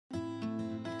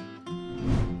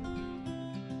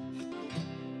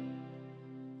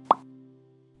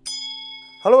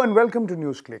Hello and welcome to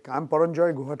NewsClick. I'm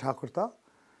Paranjoy Guha Thakurta,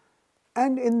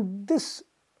 and in this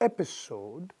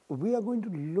episode, we are going to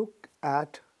look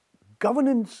at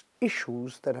governance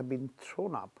issues that have been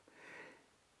thrown up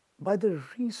by the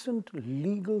recent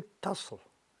legal tussle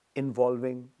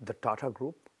involving the Tata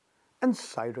Group and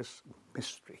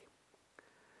Cyrus-Mistry.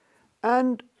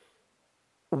 And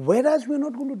whereas we're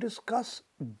not going to discuss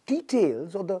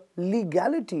details or the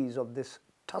legalities of this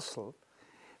tussle,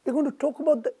 we're going to talk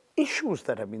about the issues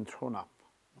that have been thrown up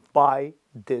by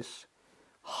this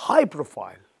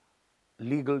high-profile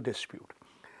legal dispute.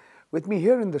 With me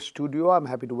here in the studio, I'm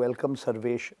happy to welcome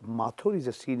Sarvesh Mathur. He's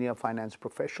a senior finance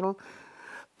professional.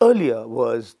 Earlier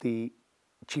was the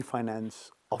Chief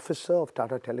Finance Officer of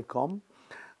Tata Telecom,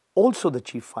 also the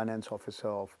Chief Finance Officer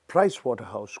of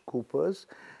PricewaterhouseCoopers,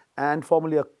 and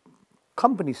formerly a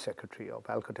Company Secretary of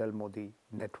Alcatel Modi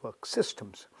Network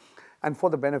Systems. And for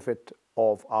the benefit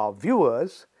of our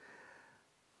viewers,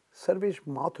 Sarvesh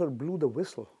Mathur blew the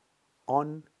whistle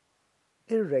on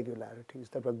irregularities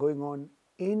that were going on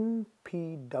in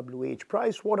PWH.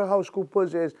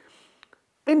 PricewaterhouseCoopers is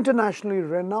internationally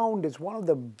renowned. It's one of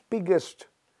the biggest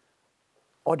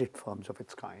audit firms of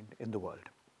its kind in the world.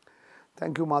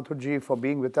 Thank you, Mathurji, for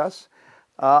being with us.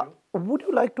 Would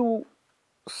you like to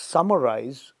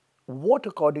summarize what,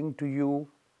 according to you,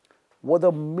 were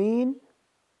the main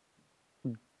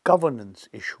governance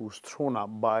issues thrown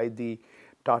up by the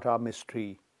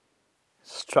Tata-Mistry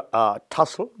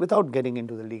tussle, without getting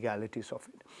into the legalities of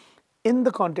it, in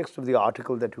the context of the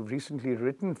article that you've recently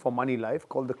written for Money Life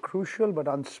called The Crucial but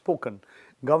Unspoken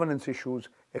Governance Issues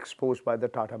Exposed by the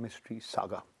Tata-Mistry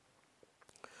Saga?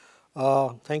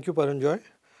 Thank you, Paranjoy.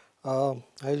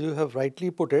 As you have rightly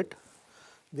put it,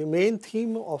 the main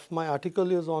theme of my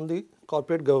article is on the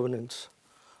corporate governance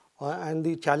and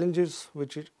the challenges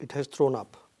which it has thrown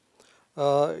up.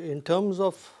 In terms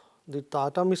of the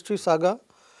Tata-Mistry saga,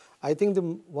 I think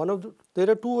there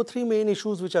are two or three main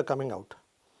issues which are coming out.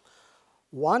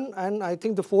 One, and I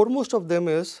think the foremost of them,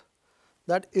 is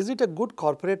that is it a good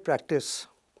corporate practice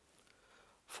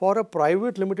for a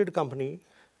private limited company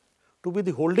to be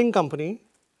the holding company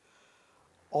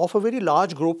of a very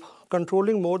large group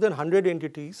controlling more than 100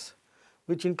 entities,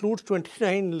 which includes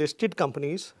 29 listed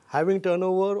companies having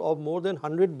turnover of more than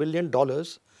 $100 billion,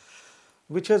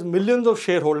 which has millions of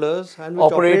shareholders and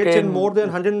which operates in more than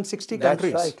 160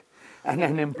 countries. That's right.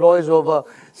 And employs over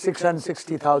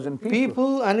 660,000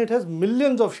 people. And it has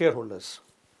millions of shareholders.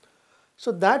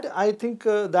 So that, I think,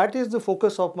 that is the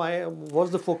focus of my,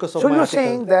 was the focus of my article. So you're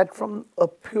saying that from a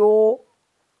pure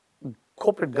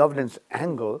corporate governance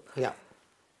angle,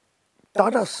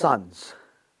 Tata Sons,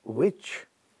 which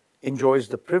enjoys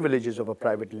the privileges of a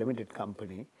private limited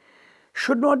company,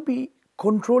 should not be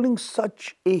controlling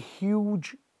such a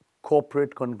huge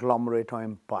corporate conglomerate or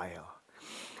empire.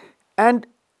 And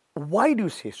why do you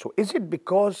say so? Is it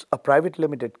because a private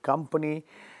limited company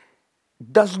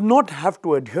does not have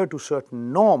to adhere to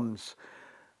certain norms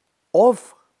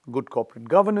of good corporate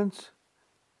governance,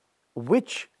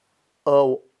 which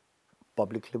a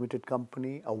public limited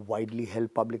company, a widely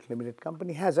held public limited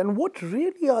company has? And what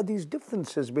really are these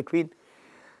differences between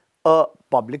a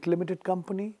public limited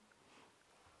company,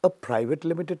 a private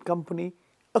limited company,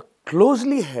 a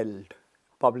closely held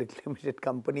public limited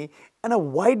company, and a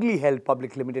widely held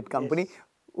public limited company,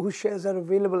 whose shares are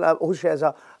available,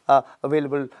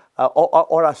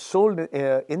 or are sold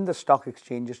in the stock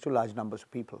exchanges to large numbers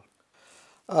of people?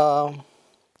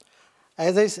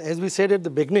 As we said at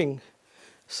the beginning,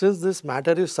 since this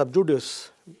matter is sub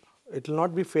judice, it will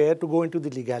not be fair to go into the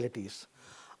legalities.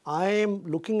 I am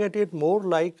looking at it more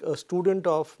like a student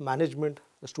of management,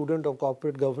 a student of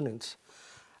corporate governance.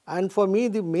 And for me,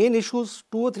 the main issues,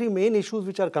 two or three main issues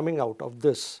which are coming out of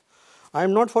this, I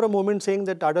am not for a moment saying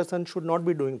that Tata Sons should not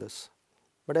be doing this.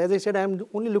 But as I said, I am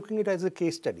only looking at it as a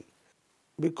case study.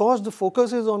 Because the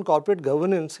focus is on corporate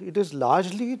governance, it is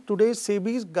largely today's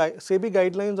SEBI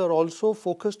guidelines are also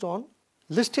focused on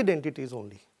listed entities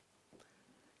only.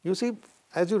 You see,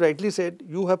 as you rightly said,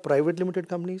 you have private limited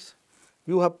companies,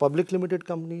 you have public limited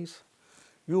companies,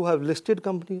 you have listed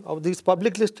companies. Of these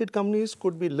public listed companies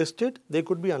could be listed, they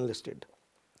could be unlisted.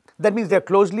 That means they're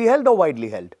closely held or widely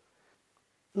held?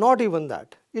 Not even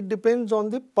that. It depends on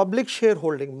the public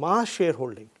shareholding, mass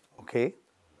shareholding. Okay.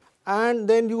 And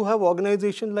then you have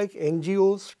organizations like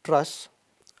NGOs, trusts.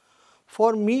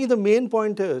 For me, the main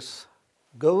point is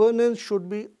governance should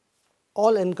be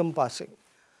all-encompassing.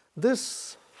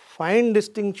 This fine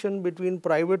distinction between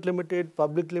private limited,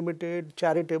 public limited,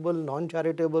 charitable,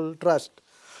 non-charitable, trust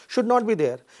should not be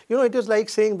there. You know, it is like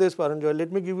saying this, Paranjoy.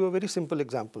 Let me give you a very simple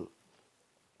example.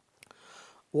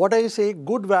 What I say,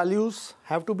 good values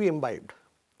have to be imbibed.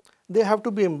 they have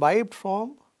to be imbibed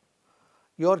from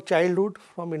your childhood,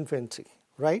 from infancy,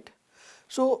 right?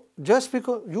 So just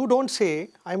because you don't say,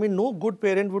 I mean, no good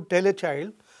parent would tell a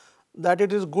child that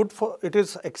it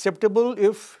is acceptable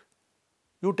if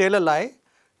you tell a lie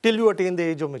till you attain the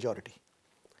age of majority.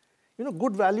 You know,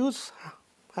 good values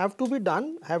have to be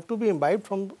done, have to be imbibed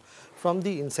from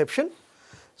the inception.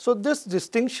 So this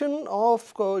distinction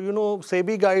of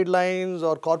SEBI guidelines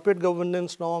or corporate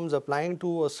governance norms applying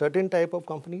to a certain type of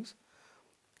companies,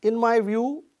 in my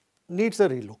view, needs a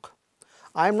relook.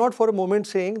 I am not for a moment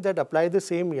saying that apply the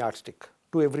same yardstick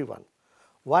to everyone.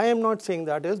 Why I am not saying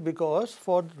that is because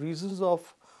for reasons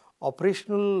of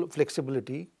operational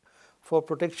flexibility, for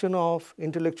protection of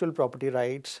intellectual property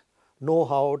rights,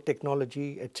 know-how,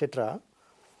 technology, etc.,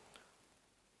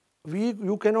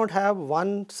 you cannot have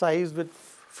one size which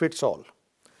fits all.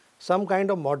 Some kind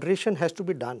of moderation has to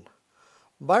be done.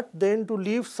 But then to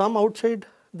leave some outside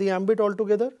the ambit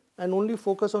altogether and only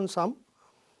focus on some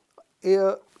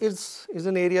is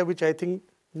an area which I think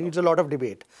needs a lot of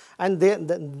debate. And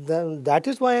that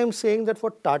is why I am saying that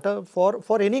for Tata,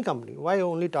 for any company, why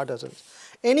only Tata Sons?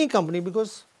 Any company,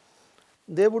 because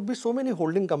there would be so many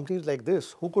holding companies like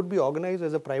this who could be organized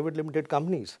as a private limited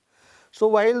companies. So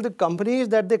while the companies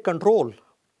that they control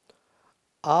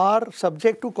are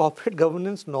subject to corporate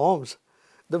governance norms,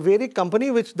 the very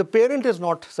company which the parent is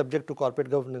not subject to corporate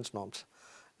governance norms.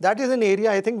 That is an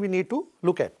area I think we need to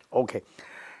look at. Okay.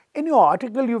 In your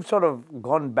article, you've sort of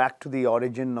gone back to the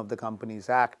origin of the Companies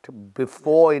Act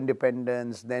before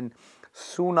independence, then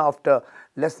soon after,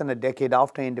 less than a decade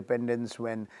after independence,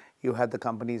 when you had the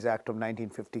Companies Act of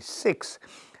 1956.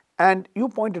 And you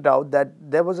pointed out that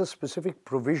there was a specific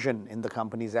provision in the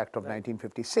Companies Act of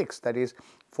 1956, that is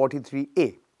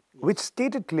 43A, which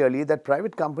stated clearly that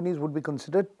private companies would be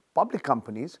considered public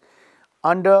companies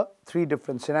under three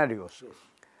different scenarios.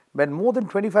 When more than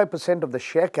 25% of the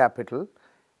share capital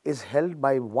is held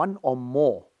by one or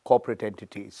more corporate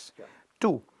entities. Yeah.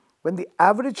 2, when the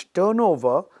average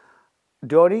turnover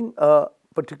during a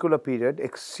particular period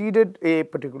exceeded a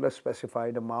particular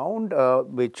specified amount,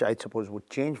 which I suppose would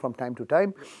change from time to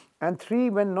time. And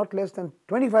 3, when not less than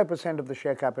 25% of the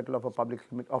share capital of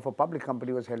a public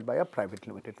company was held by a private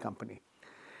limited company.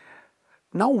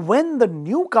 Now, when the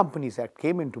new Companies Act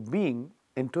came into being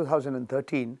in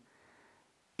 2013,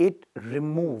 it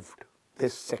removed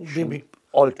this section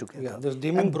altogether. Yeah, this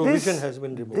deeming provision has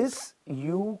been removed. This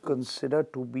you consider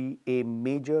to be a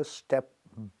major step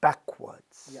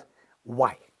backwards. Yeah.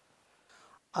 Why?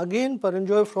 Again,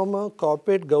 Paranjoy, from a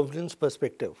corporate governance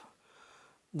perspective,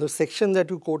 the section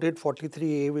that you quoted,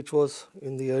 43A, which was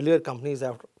in the earlier Companies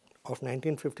Act of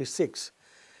 1956,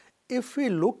 if we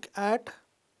look at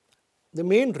the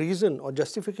main reason or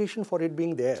justification for it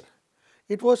being there,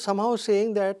 it was somehow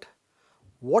saying that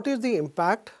what is the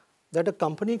impact that a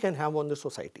company can have on the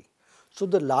society. So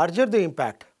the larger the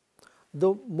impact,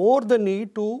 the more the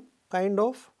need to kind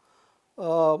of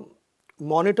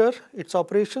monitor its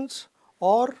operations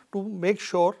or to make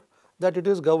sure that it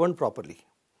is governed properly.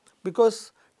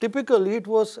 Because typically it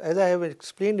was, as I have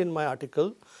explained in my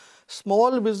article,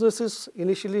 small businesses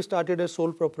initially started as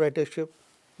sole proprietorship,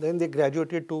 then they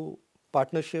graduated to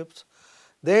partnerships.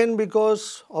 Then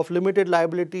because of limited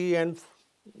liability and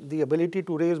the ability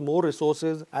to raise more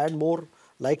resources, add more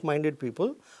like-minded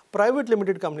people, private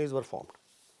limited companies were formed.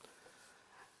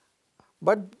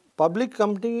 But public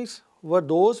companies were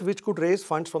those which could raise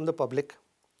funds from the public,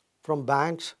 from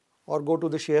banks, or go to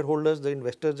the shareholders, the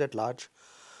investors at large.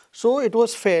 So it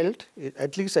was felt,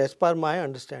 at least as per my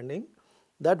understanding,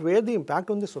 that where the impact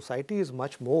on the society is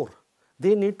much more,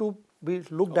 they need to be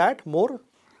looked at more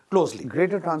closely.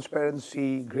 Greater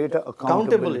transparency, greater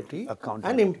accountability.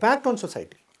 And impact on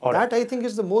society. That I think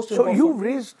is the most important. So you've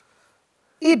raised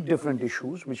 8 different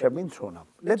issues which have been thrown up.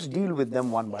 Let's deal with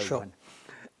them one by one.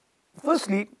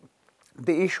 Firstly,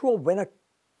 the issue of when a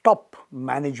top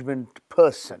management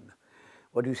person,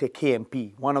 what do you say,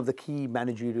 KMP, one of the key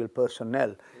managerial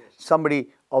personnel,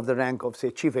 somebody of the rank of, say,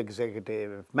 chief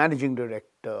executive, managing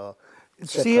director,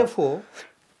 CFO.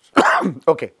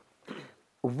 Okay.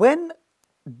 When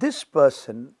this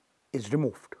person is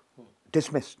removed,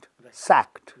 dismissed,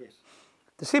 sacked,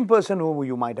 the same person who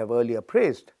you might have earlier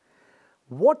praised,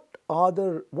 what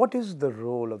is the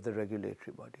role of the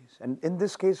regulatory bodies? And in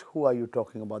this case, who are you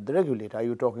talking about? The regulator? Are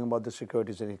you talking about the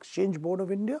Securities and Exchange Board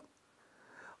of India?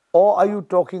 Or are you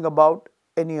talking about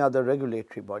any other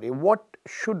regulatory body? What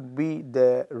should be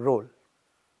their role?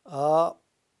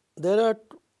 There are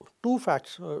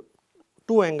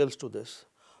two angles to this.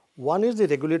 One is the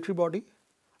regulatory body,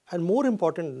 and more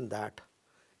important than that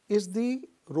is the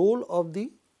role of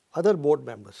the other board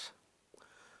members.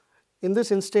 in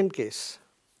this instant case,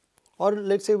 or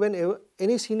let's say when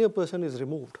any senior person is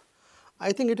removed,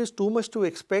 I think it is too much to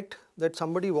expect that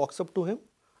somebody walks up to him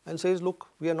and says, look,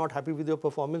 we are not happy with your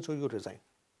performance, so you resign.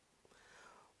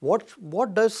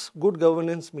 What does good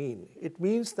governance mean? It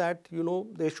means that,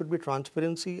 there should be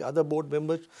transparency, other board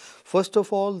members. First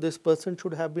of all, this person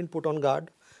should have been put on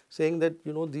guard, saying that,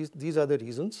 these are the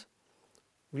reasons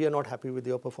we are not happy with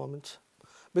your performance.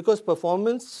 Because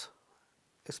performance,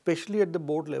 especially at the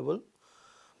board level,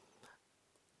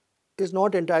 is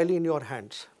not entirely in your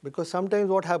hands. Because sometimes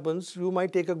what happens, you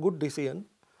might take a good decision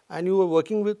and you are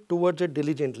working towards it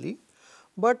diligently.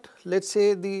 But let's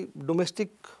say the domestic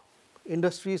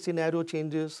industry scenario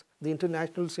changes, the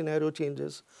international scenario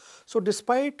changes. So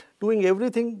despite doing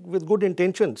everything with good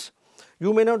intentions,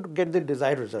 you may not get the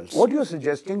desired results. What you're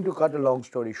suggesting, to cut a long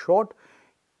story short,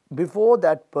 before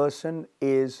that person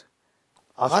is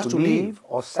asked to leave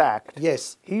or sacked,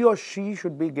 yes, he or she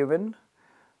should be given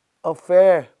a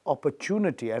fair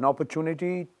opportunity, an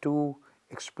opportunity to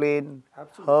explain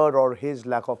her or his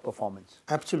lack of performance.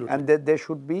 Absolutely. And that there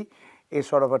should be a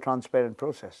sort of a transparent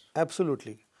process.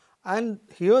 Absolutely. And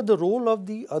here the role of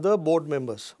the other board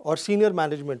members or senior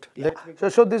management.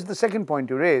 So this is the second point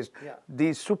you raised, Yeah.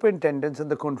 the superintendents and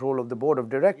the control of the board of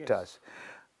directors. Yes.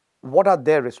 What are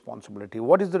their responsibility?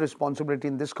 What is the responsibility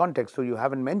in this context? So you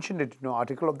haven't mentioned it in your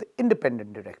article of the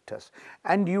independent directors.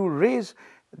 And you raise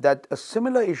that a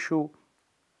similar issue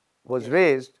was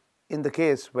raised in the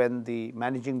case when the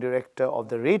managing director of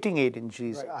the rating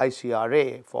agencies,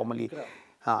 ICRA, formerly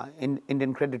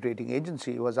Indian Credit Rating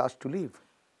Agency, was asked to leave.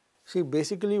 See,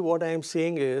 basically what I am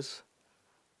saying is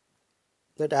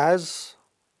that as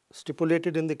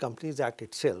stipulated in the Companies Act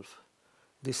itself,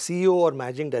 the CEO or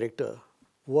managing director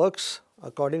works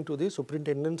according to the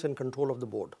superintendence and control of the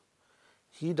board.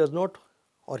 He does not,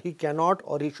 or he cannot,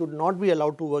 or he should not be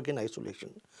allowed to work in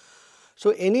isolation.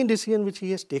 So any decision which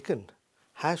he has taken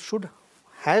has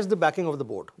the backing of the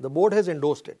board. The board has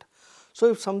endorsed it. So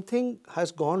if something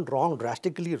has gone wrong,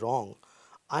 drastically wrong,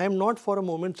 I am not for a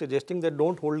moment suggesting that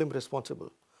don't hold him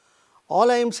responsible. All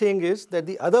I am saying is that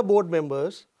the other board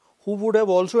members who would have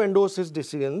also endorsed his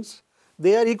decisions,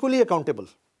 they are equally accountable.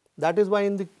 That is why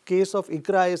in the case of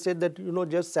ICRA, I said that,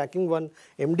 just sacking one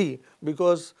MD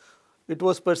because it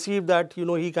was perceived that,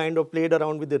 he kind of played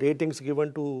around with the ratings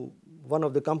given to one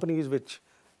of the companies which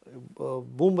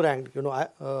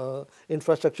boomeranged,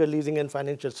 infrastructure leasing and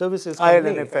financial services.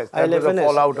 IL&FS. That was a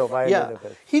fallout of IL&FS. Yeah.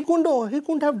 He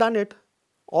couldn't have done it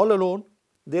all alone.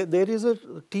 There is a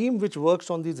team which works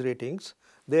on these ratings.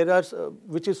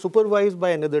 Which is supervised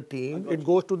by another team. It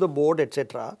goes to the board,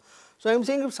 etc. So I am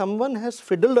saying if someone has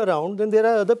fiddled around, then there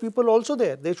are other people also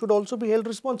there. They should also be held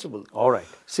responsible. All right.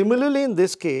 Similarly, in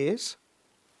this case,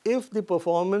 if the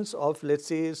performance of, let's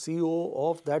say, CEO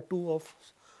of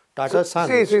Tata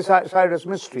Sons, say Cyrus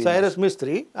Mistry. Cyrus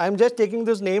Mistry, I am just taking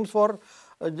these names for,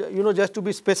 just to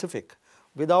be specific,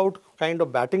 without kind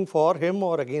of batting for him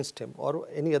or against him or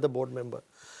any other board member.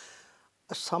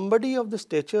 Somebody of the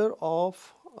stature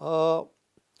of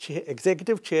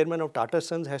executive chairman of Tata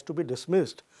Sons has to be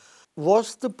dismissed.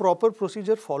 Was the proper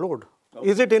procedure followed? Okay.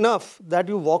 Is it enough that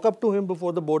you walk up to him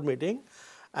before the board meeting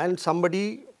and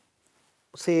somebody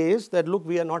says that, look,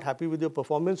 we are not happy with your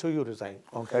performance, so you resign.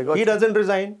 Okay, he doesn't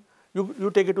resign,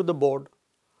 you take it to the board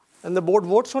and the board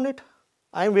votes on it.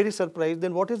 I am very surprised.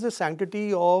 Then what is the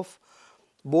sanctity of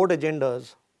board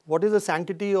agendas? What is the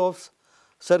sanctity of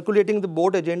circulating the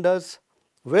board agendas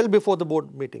well before the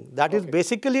board meeting? That is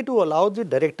basically to allow the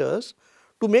directors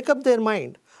to make up their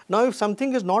mind. Now, if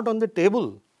something is not on the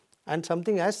table and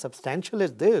something as substantial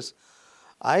as this,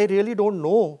 I really don't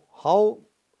know how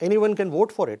anyone can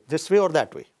vote for it, this way or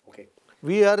that way. Okay.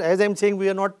 We are, as I'm saying, we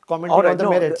are not commenting on the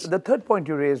merits. The third point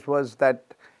you raised was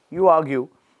that you argue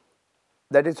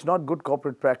that it's not good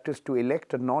corporate practice to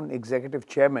elect a non-executive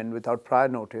chairman without prior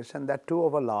notice, and that too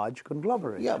of a large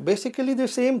conglomerate. Yeah, basically the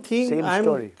same thing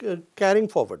I'm carrying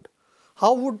forward.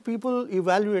 How would people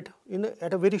evaluate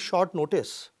at a very short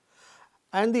notice?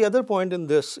 And the other point in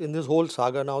this whole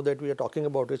saga, now that we are talking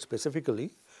about it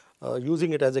specifically,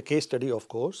 using it as a case study, of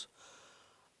course,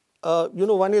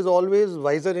 one is always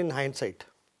wiser in hindsight.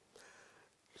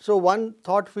 So one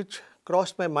thought which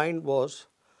crossed my mind was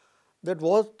that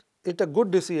was it a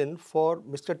good decision for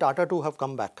Mr. Tata to have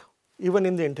come back, even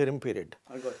in the interim period?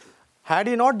 I got you. Had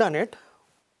he not done it,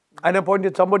 and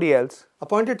appointed somebody else,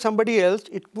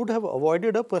 it would have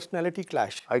avoided a personality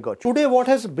clash. I got you. Today what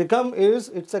has become is,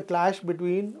 it's a clash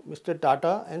between Mr.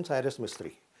 Tata and Cyrus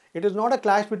Mistry. It is not a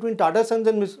clash between Tata Sons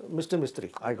and Mr.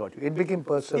 Mistry. I got you. It became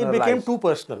personal. It became too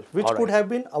personal, which could have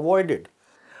been avoided.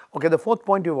 Okay, the fourth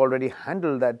point you've already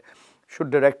handled, that Should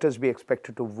directors be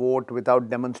expected to vote without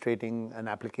demonstrating an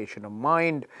application of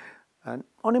mind? And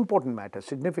on important matters,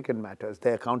 significant matters,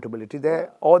 their accountability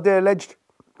there or their alleged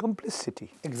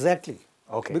complicity. Exactly.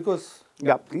 Okay. Because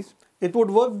Yeah, please. it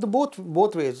would work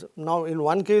both ways. Now, in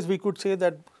one case, we could say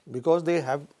that because they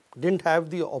didn't have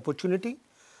the opportunity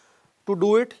to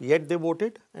do it, yet they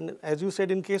voted. And as you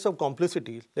said, in case of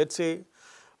complicity, let's say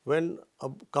when a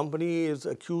company is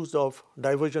accused of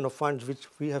diversion of funds, which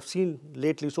we have seen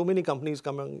lately, so many companies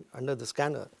coming under the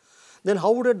scanner, then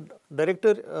how would a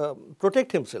director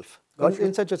protect himself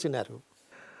in such a scenario?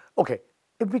 Okay,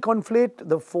 if we conflate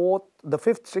the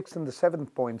fifth, sixth, and the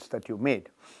seventh points that you made,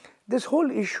 this whole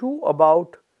issue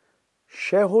about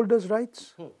shareholders'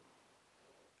 rights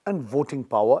and voting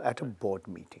power at a board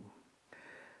meeting,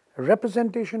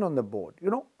 representation on the board,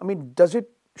 I mean, does it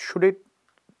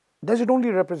only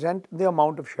represent the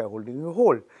amount of shareholding you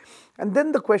hold? And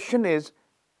then the question is,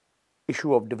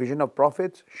 issue of division of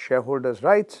profits, shareholders'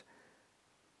 rights,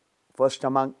 first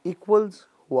among equals,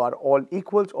 who are all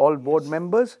equals, all board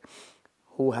members,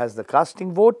 who has the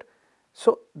casting vote.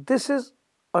 So this is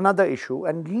another issue,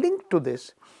 and linked to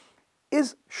this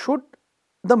is, should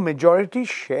the majority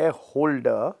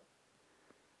shareholder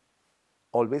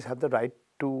always have the right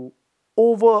to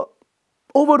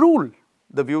overrule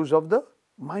the views of the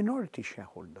minority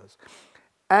shareholders?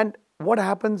 And what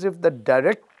happens if the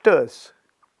directors,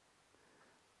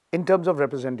 in terms of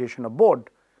representation of board,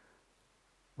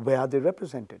 where are they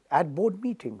represented? At board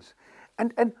meetings.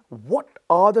 And what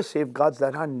are the safeguards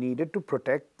that are needed to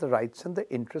protect the rights and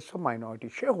the interests of minority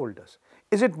shareholders?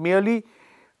 Is it merely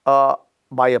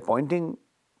by appointing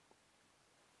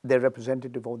their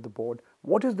representative on the board?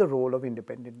 What is the role of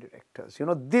independent directors?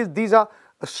 These are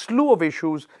a slew of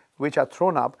issues which are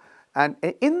thrown up, and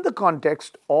in the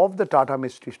context of the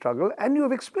Tata-Mistry struggle, and you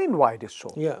have explained why it is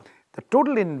so. Yeah. The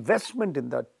total investment in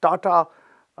the Tata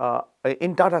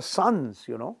Sons,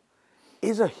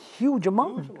 is a huge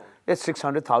amount. It's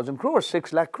 600,000 crores,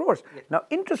 6 lakh crores. Yes. Now,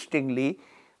 interestingly,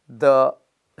 the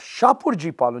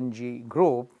Shapurji Palunji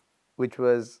group, which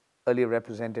was earlier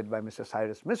represented by Mr.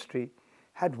 Cyrus Mistry,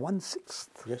 had 1/6.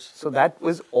 Yes. So that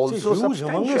was also huge,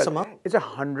 humongous substantial. amount. It's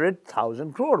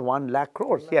 100,000 crore, 1 lakh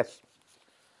crores. Yes.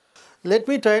 Let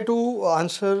me try to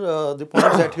answer the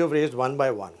points that you have raised one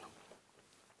by one.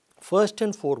 First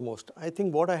and foremost, I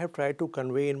think what I have tried to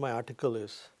convey in my article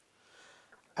is,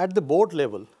 at the board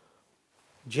level,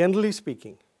 generally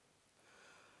speaking,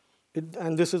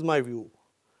 and this is my view,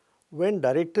 when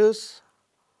directors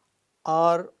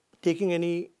are taking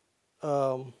any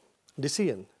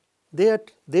decision,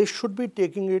 they should be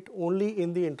taking it only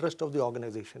in the interest of the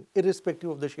organization, irrespective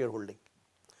of the shareholding.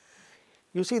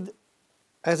 You see,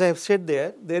 as I have said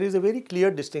there is a very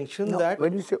clear distinction that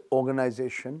when you say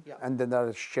organization, and then there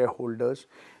are shareholders,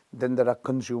 then there are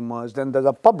consumers, then there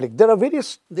are public, there are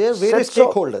various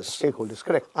stakeholders. Stakeholders,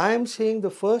 correct. I am saying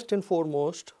the first and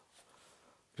foremost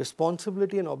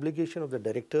responsibility and obligation of the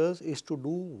directors is to do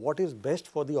what is best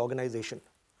for the organization.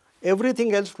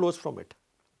 Everything else flows from it.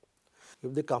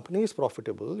 If the company is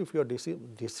profitable, if your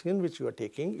decision which you are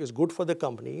taking is good for the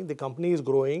company is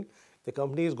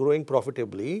growing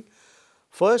profitably,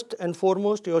 first and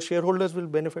foremost your shareholders will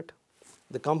benefit.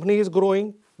 The company is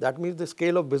growing, that means the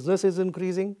scale of business is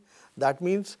increasing, that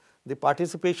means the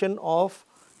participation of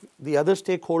the other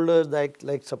stakeholders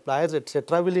like suppliers,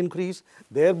 etc. will increase,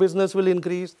 their business will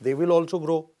increase, they will also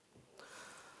grow.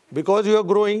 Because you are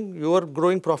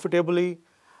growing profitably,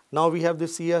 now we have the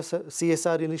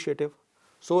CSR initiative.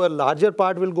 So a larger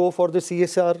part will go for the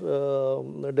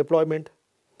CSR deployment.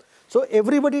 So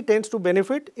everybody tends to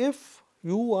benefit if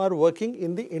you are working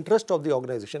in the interest of the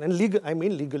organization. And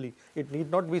legally, it need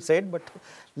not be said, but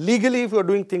legally if you are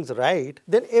doing things right,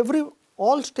 then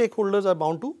all stakeholders are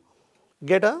bound to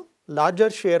get a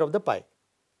larger share of the pie.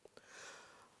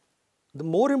 The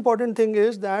more important thing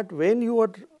is that when you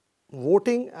are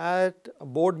voting at a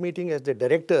board meeting as the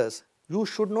directors, you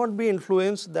should not be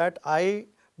influenced that I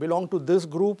belong to this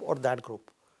group or that group.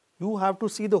 You have to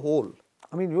see the whole.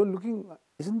 I mean, you're looking,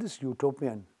 isn't this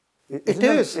utopian? It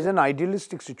is. It's an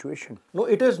idealistic situation. No,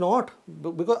 it is not,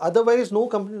 because otherwise no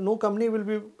company will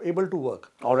be able to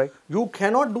work. All right. You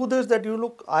cannot do this that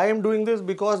I am doing this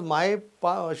because my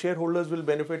shareholders will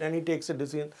benefit and he takes a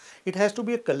decision. It has to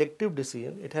be a collective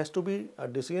decision. A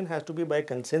decision has to be by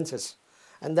consensus.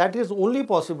 And that is only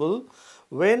possible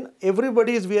when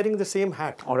everybody is wearing the same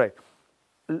hat. All right.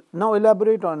 Now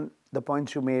elaborate on the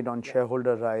points you made on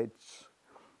shareholder rights,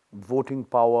 voting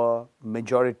power,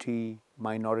 majority,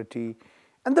 minority,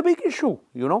 and the big issue,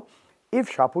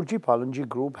 if Shapurji Palunji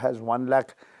Group has 1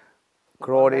 lakh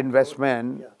crore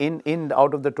investment in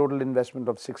out of the total investment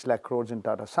of 6 lakh crores in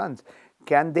Tata Sons,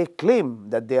 can they claim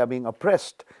that they are being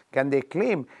oppressed? Can they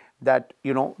claim that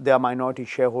they are minority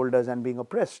shareholders and being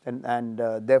oppressed, and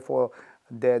therefore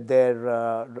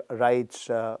their rights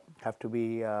have to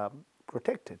be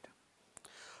protected?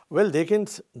 Well, they can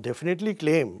definitely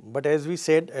claim, but as we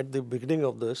said at the beginning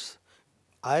of this,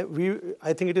 I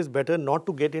think it is better not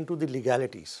to get into the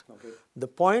legalities. Okay. The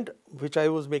point which I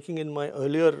was making in my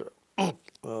earlier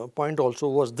point also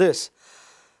was this,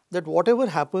 that whatever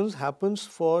happens, happens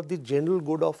for the general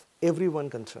good of everyone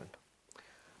concerned.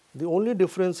 The only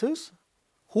difference is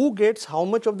who gets how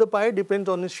much of the pie depends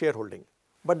on his shareholding.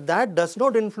 But that does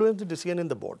not influence the decision in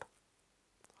the board.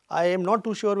 I am not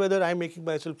too sure whether I am making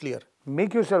myself clear.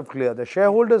 Make yourself clear. The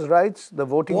shareholders' rights, the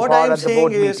voting power at the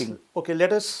board meeting. Okay,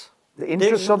 let us... The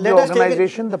interests of the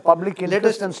organization, the public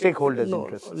interest and stakeholders'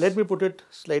 interests. Let me put it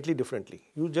slightly differently.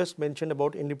 You just mentioned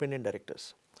about independent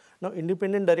directors. Now,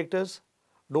 independent directors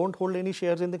don't hold any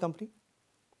shares in the company,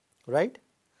 right?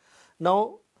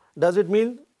 Now, does it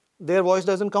mean their voice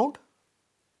doesn't count?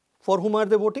 For whom are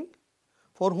they voting?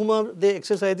 For whom are they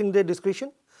exercising their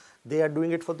discretion? They are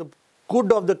doing it for the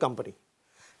good of the company.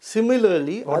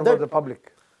 Similarly, what about the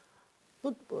public?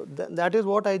 That is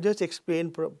what I just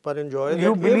explained, Paranjoy.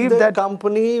 You believe that the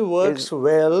company works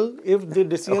well, if the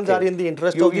decisions are in the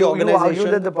interest of the organization. You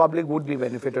argue that the public would be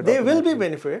benefited. They will be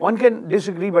benefited. One can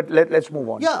disagree, but let's move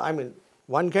on. Yeah, I mean,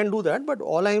 one can do that, but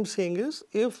all I am saying is,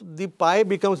 if the pie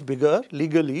becomes bigger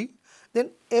legally, then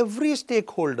every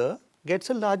stakeholder gets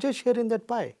a larger share in that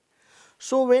pie.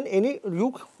 So when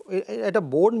at a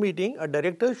board meeting, a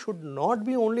director should not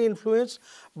be only influenced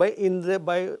by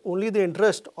only the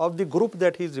interest of the group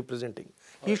that he is representing.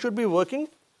 He should be working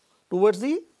towards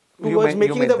making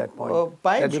the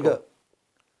pie bigger.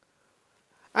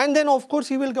 And then, of course,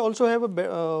 he will also have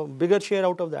a bigger share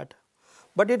out of that.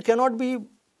 But it cannot be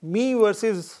me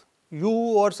versus you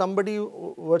or somebody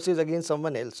versus against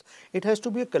someone else. It has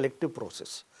to be a collective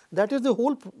process. That is the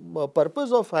whole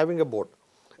purpose of having a board.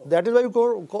 That is why you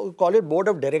call it board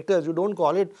of directors. You don't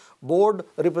call it board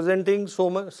representing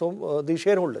the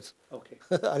shareholders. Okay.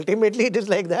 Ultimately, it is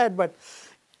like that, but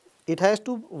it has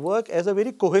to work as a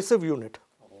very cohesive unit.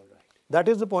 All right. That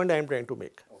is the point I am trying to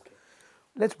make. Okay.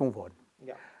 Let's move on.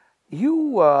 Yeah.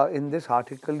 You, in this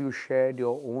article, you shared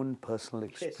your own personal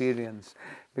experience. Yes.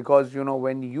 Because,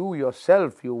 when you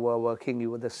yourself, you were working, you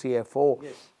were the CFO.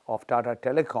 Yes. Of Tata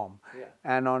Telecom,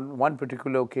 and on one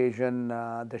particular occasion,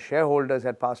 the shareholders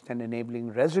had passed an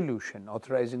enabling resolution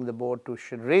authorizing the board to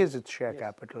raise its share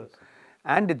capital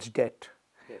and its debt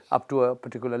up to a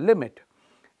particular limit.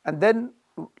 And then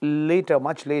later,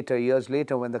 much later, years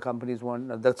later, when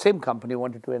the same company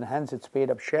wanted to enhance its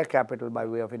paid-up share capital by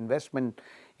way of investment,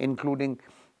 including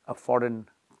a foreign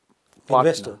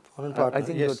investor, I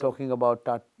think you're talking about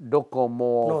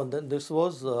Docomo. No, this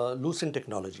was Lucent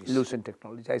Technologies. Lucent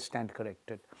Technologies, I stand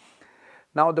corrected.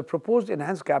 Now, the proposed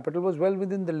enhanced capital was well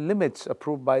within the limits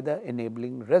approved by the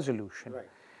enabling resolution. Right.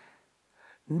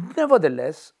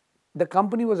 Nevertheless, the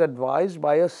company was advised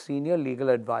by a senior legal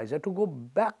advisor to go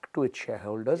back to its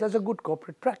shareholders as a good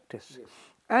corporate practice. Yes.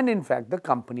 And in fact, the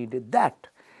company did that.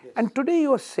 Yes. And today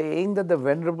you are saying that the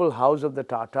venerable house of the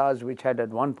Tatas, which had at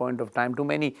one point of time too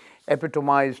many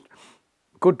epitomized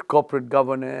good corporate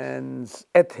governance,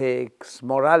 ethics,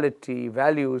 morality,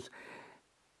 values,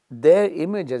 their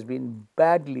image has been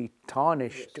badly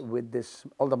tarnished with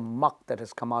all the muck that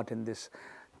has come out in this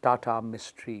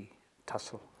Tata-Mistry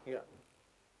tussle. Yeah.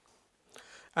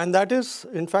 And that is,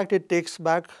 in fact, it takes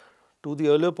back to the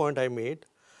earlier point I made,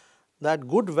 that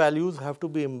good values have to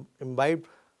be imbibed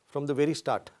from the very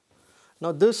start.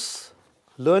 Now, this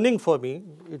learning for me,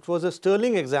 it was a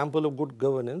sterling example of good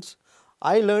governance.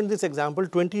 I learned this example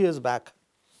 20 years back,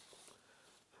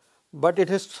 but it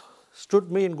has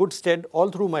stood me in good stead all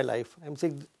through my life. I'm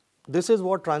saying this is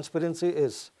what transparency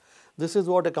is. This is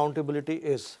what accountability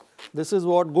is. This is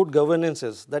what good governance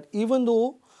is. That even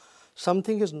though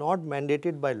something is not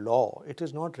mandated by law, it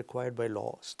is not required by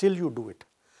law, still you do it.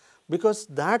 Because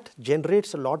that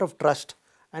generates a lot of trust.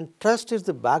 And trust is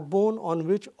the backbone on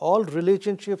which all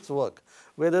relationships work,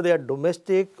 whether they are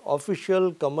domestic,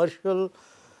 official, commercial,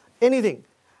 anything.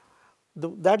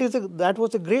 That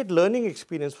was a great learning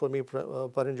experience for me,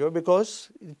 Paranjoy, because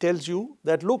it tells you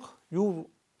that, look, you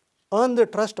earn the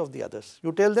trust of the others.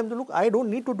 You tell them, look, I don't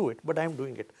need to do it, but I am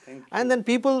doing it. And then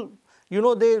people,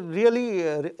 they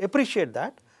really appreciate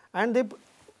that, and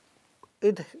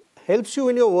it helps you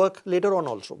in your work later on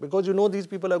also, because these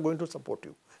people are going to support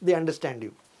you. They understand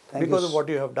you because of what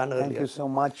you have done earlier. Thank you so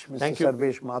much, Mr.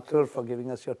 Sarvesh Mathur, for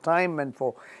giving us your time and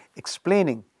for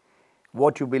explaining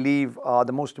what you believe are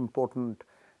the most important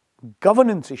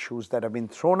governance issues that have been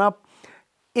thrown up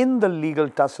in the legal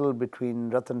tussle between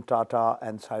Ratan Tata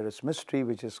and Cyrus Mistry,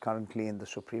 which is currently in the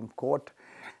Supreme Court.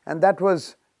 And that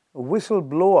was a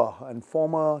whistleblower and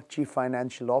former chief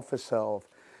financial officer of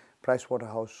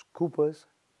PricewaterhouseCoopers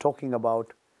talking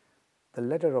about the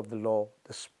letter of the law,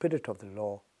 the spirit of the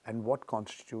law, and what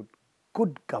constitutes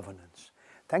good governance.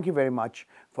 Thank you very much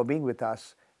for being with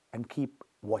us, and keep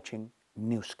watching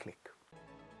NewsClick.